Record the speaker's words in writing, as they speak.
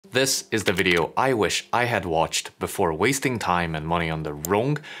This is the video I wish I had watched before wasting time and money on the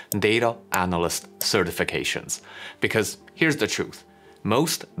wrong data analyst certifications. Because here's the truth.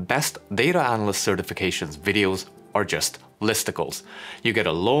 Most best data analyst certifications videos are just listicles. You get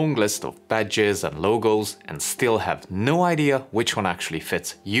a long list of badges and logos and still have no idea which one actually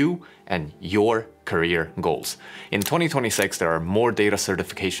fits you and your career goals. In 2026, there are more data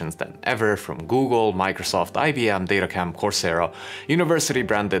certifications than ever from Google, Microsoft, IBM, DataCamp, Coursera, university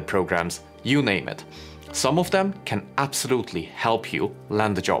branded programs, you name it. Some of them can absolutely help you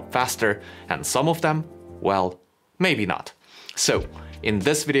land a job faster, and some of them, well, maybe not. So, in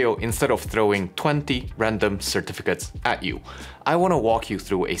this video, instead of throwing 20 random certificates at you, I want to walk you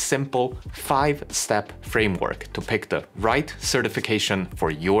through a simple 5-step framework to pick the right certification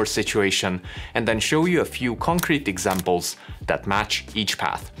for your situation and then show you a few concrete examples that match each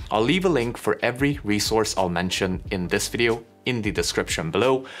path. I'll leave a link for every resource I'll mention in this video in the description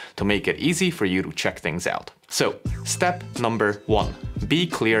below to make it easy for you to check things out. So, step number 1, be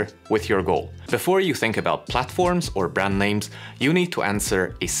clear with your goal. Before you think about platforms or brand names, you need to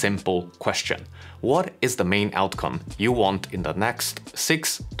answer a simple question. What is the main outcome you want in the next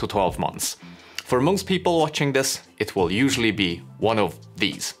 6 to 12 months? For most people watching this, it will usually be one of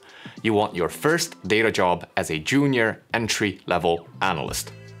these. You want your first data job as a junior entry-level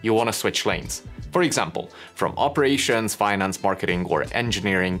analyst. You want to switch lanes. For example, from operations, finance, marketing, or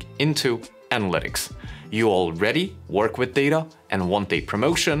engineering into analytics. You already work with data and want a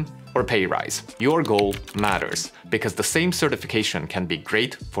promotion or pay rise. Your goal matters because the same certification can be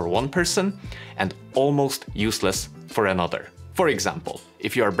great for one person and almost useless for another. For example,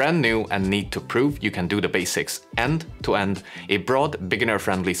 if you are brand new and need to prove you can do the basics end to end, a broad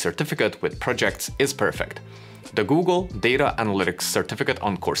beginner-friendly certificate with projects is perfect. The Google Data Analytics certificate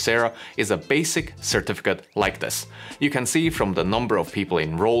on Coursera is a basic certificate like this. You can see from the number of people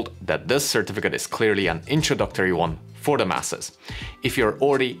enrolled that this certificate is clearly an introductory one for the masses. If you're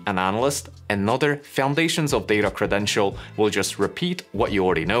already an analyst, another Foundations of Data credential will just repeat what you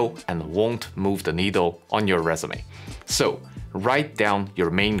already know and won't move the needle on your resume. So, write down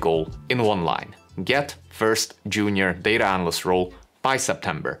your main goal in one line. Get first junior data analyst role by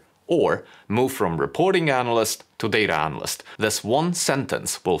September. Or move from reporting analyst to data analyst. This one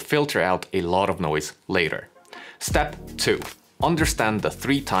sentence will filter out a lot of noise later. Step 2. Understand the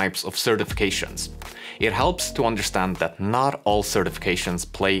 3 types of certifications. It helps to understand that not all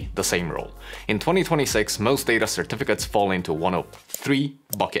certifications play the same role. In 2026, most data certificates fall into one of 3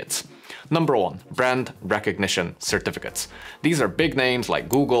 buckets. Number 1, brand recognition certificates. These are big names like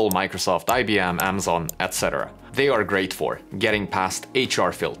Google, Microsoft, IBM, Amazon, etc. They are great for getting past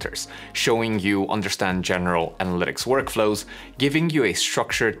HR filters, showing you understand general analytics workflows, giving you a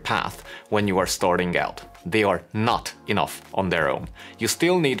structured path when you are starting out. They are not enough on their own. You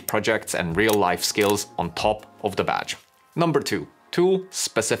still need projects and real-life skills on top of the badge. Number 2,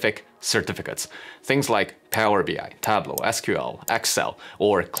 tool-specific certificates. Things like Power BI, Tableau, SQL, Excel,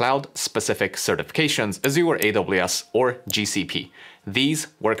 or cloud-specific certifications, Azure, AWS, or GCP. These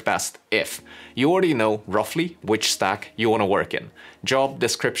work best if you already know roughly which stack you want to work in. Job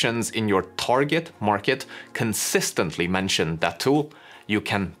descriptions in your target market consistently mention that tool. You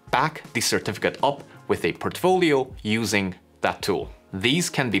can back the certificate up with a portfolio using that tool.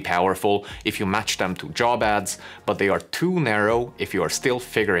 These can be powerful if you match them to job ads, but they are too narrow if you are still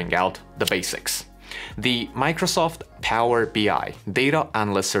figuring out the basics. The Microsoft Power BI Data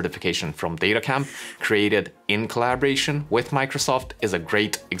Analyst certification from DataCamp, created in collaboration with Microsoft, is a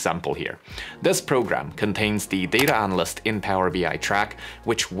great example here. This program contains the Data Analyst in Power BI track,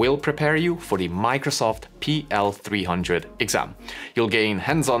 which will prepare you for the Microsoft PL300 exam. You'll gain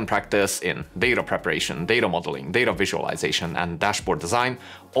hands-on practice in data preparation, data modeling, data visualization, and dashboard design,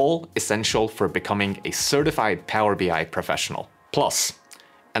 all essential for becoming a certified Power BI professional. Plus,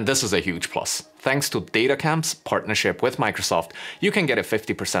 and this is a huge plus, thanks to DataCamp's partnership with Microsoft, you can get a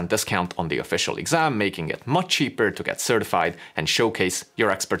 50% discount on the official exam, making it much cheaper to get certified and showcase your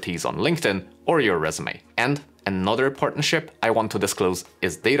expertise on LinkedIn or your resume. And another partnership I want to disclose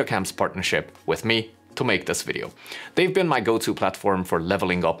is DataCamp's partnership with me to make this video. They've been my go-to platform for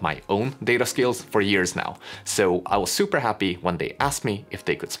leveling up my own data skills for years now, so I was super happy when they asked me if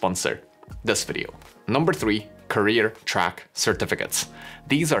they could sponsor this video. Number 3, career track certificates.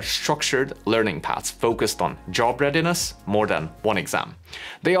 These are structured learning paths focused on job readiness more than one exam.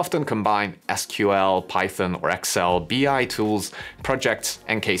 They often combine SQL, Python, or Excel, BI tools, projects,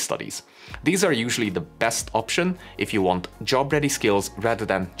 and case studies. These are usually the best option if you want job-ready skills rather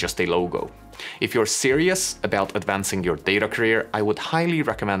than just a logo. If you're serious about advancing your data career, I would highly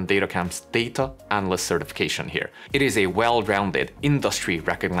recommend DataCamp's Data Analyst certification here. It is a well-rounded,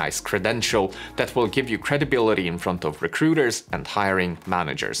 industry-recognized credential that will give you credibility in front of recruiters and hiring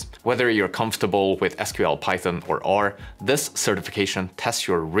managers. Whether you're comfortable with SQL, Python, or R, this certification tests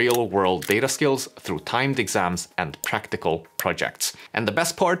your real-world data skills through timed exams and practical projects. And the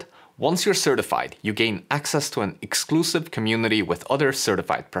best part? Once you're certified, you gain access to an exclusive community with other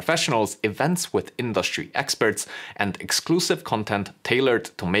certified professionals, events with industry experts, and exclusive content tailored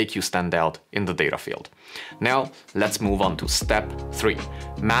to make you stand out in the data field. Now, let's move on to step 3.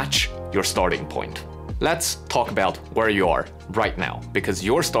 Match your starting point. Let's talk about where you are right now, because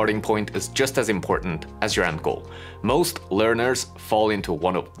your starting point is just as important as your end goal. Most learners fall into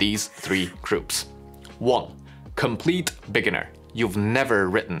one of these 3 groups. 1. Complete beginner. You've never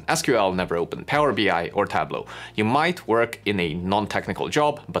written SQL, never opened Power BI or Tableau. You might work in a non-technical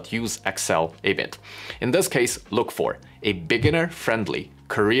job, but use Excel a bit. In this case, look for a beginner-friendly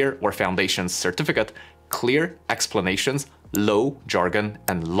career or foundations certificate, clear explanations, low jargon,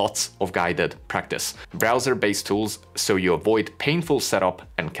 and lots of guided practice. Browser-based tools so you avoid painful setup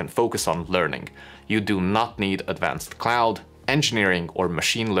and can focus on learning. You do not need advanced cloud, engineering, or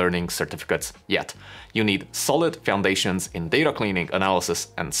machine learning certificates yet. You need solid foundations in data cleaning, analysis,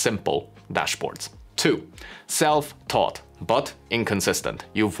 and simple dashboards. 2. Self-taught, but inconsistent.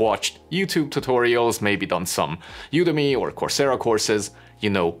 You've watched YouTube tutorials, maybe done some Udemy or Coursera courses. You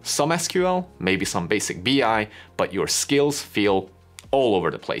know some SQL, maybe some basic BI, but your skills feel all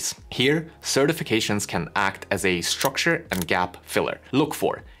over the place. Here, certifications can act as a structure and gap filler. Look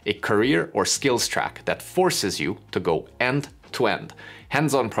for a career or skills track that forces you to go end to end.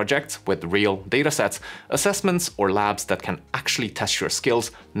 Hands-on projects with real datasets, assessments or labs that can actually test your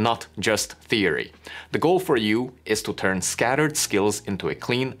skills, not just theory. The goal for you is to turn scattered skills into a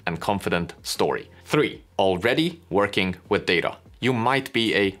clean and confident story. 3. Already working with data. You might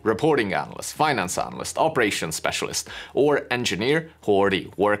be a reporting analyst, finance analyst, operations specialist, or engineer who already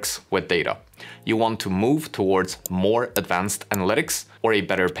works with data. You want to move towards more advanced analytics or a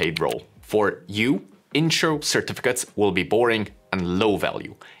better paid role. For you, intro certificates will be boring and low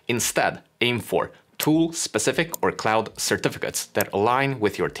value. Instead, aim for tool-specific or cloud certificates that align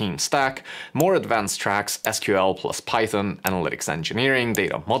with your team stack, more advanced tracks, SQL plus Python, analytics engineering,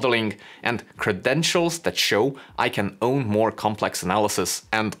 data modeling, and credentials that show I can own more complex analysis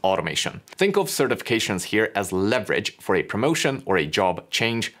and automation. Think of certifications here as leverage for a promotion or a job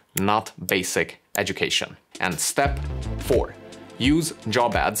change, not basic education. And step 4. Use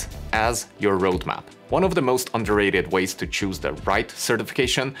job ads as your roadmap. One of the most underrated ways to choose the right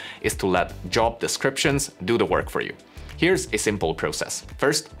certification is to let job descriptions do the work for you. Here's a simple process.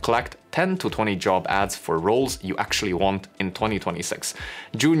 First, collect 10 to 20 job ads for roles you actually want in 2026.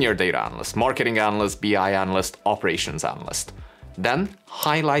 Junior data analyst, marketing analyst, BI analyst, operations analyst. Then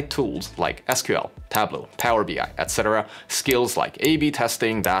highlight tools like SQL, Tableau, Power BI, etc. Skills like A/B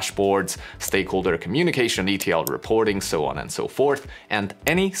testing, dashboards, stakeholder communication, ETL reporting, so on and so forth, and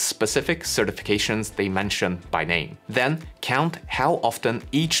any specific certifications they mention by name. Then count how often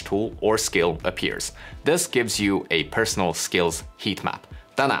each tool or skill appears. This gives you a personal skills heat map.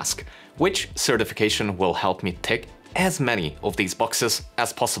 Then ask, which certification will help me tick as many of these boxes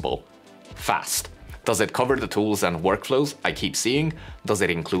as possible fast? Does it cover the tools and workflows I keep seeing? Does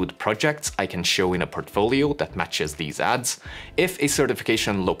it include projects I can show in a portfolio that matches these ads? If a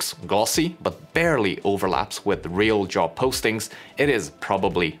certification looks glossy but barely overlaps with real job postings, it is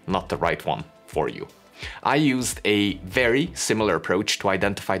probably not the right one for you. I used a very similar approach to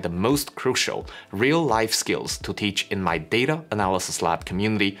identify the most crucial real-life skills to teach in my data analysis lab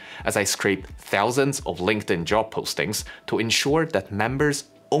community as I scraped thousands of LinkedIn job postings to ensure that members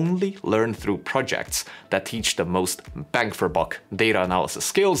only learn through projects that teach the most bang-for-buck data analysis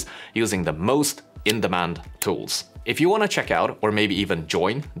skills using the most in-demand tools. If you want to check out or maybe even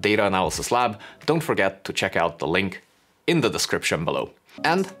join Data Analysis Lab, don't forget to check out the link in the description below.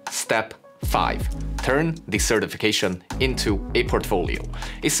 And step 5. Turn the certification into a portfolio.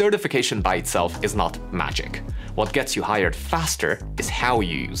 A certification by itself is not magic. What gets you hired faster is how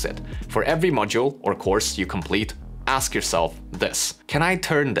you use it. For every module or course you complete, ask yourself this: can I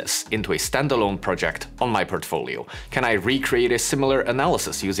turn this into a standalone project on my portfolio? Can I recreate a similar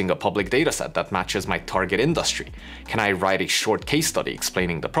analysis using a public dataset that matches my target industry? Can I write a short case study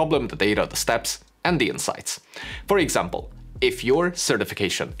explaining the problem, the data, the steps, and the insights? For example, if your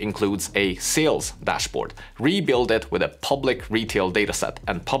certification includes a sales dashboard, rebuild it with a public retail dataset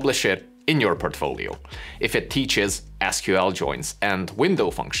and publish it in your portfolio. If it teaches SQL joins and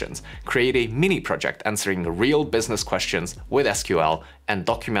window functions, create a mini project answering real business questions with SQL and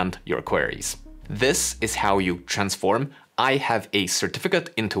document your queries. This is how you transform "I have a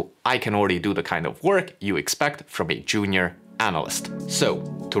certificate" into "I can already do the kind of work you expect from a junior analyst." So,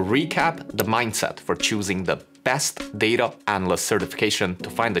 to recap the mindset for choosing the best data analyst certification to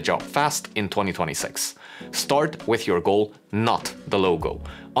find a job fast in 2026. Start with your goal, not the logo.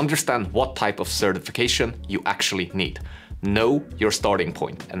 Understand what type of certification you actually need. Know your starting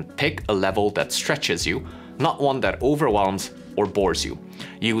point and pick a level that stretches you, not one that overwhelms or bores you.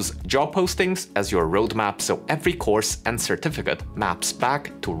 Use job postings as your roadmap so every course and certificate maps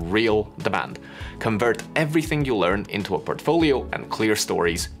back to real demand. Convert everything you learn into a portfolio and clear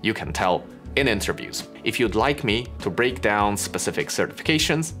stories you can tell in interviews. If you'd like me to break down specific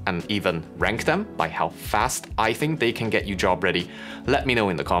certifications and even rank them by how fast I think they can get you job ready, let me know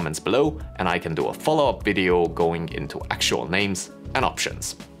in the comments below and I can do a follow-up video going into actual names and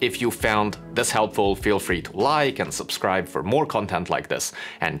options. If you found this helpful, feel free to like and subscribe for more content like this,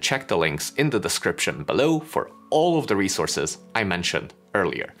 and check the links in the description below for all of the resources I mentioned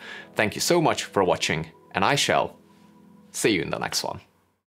earlier. Thank you so much for watching, and I shall see you in the next one.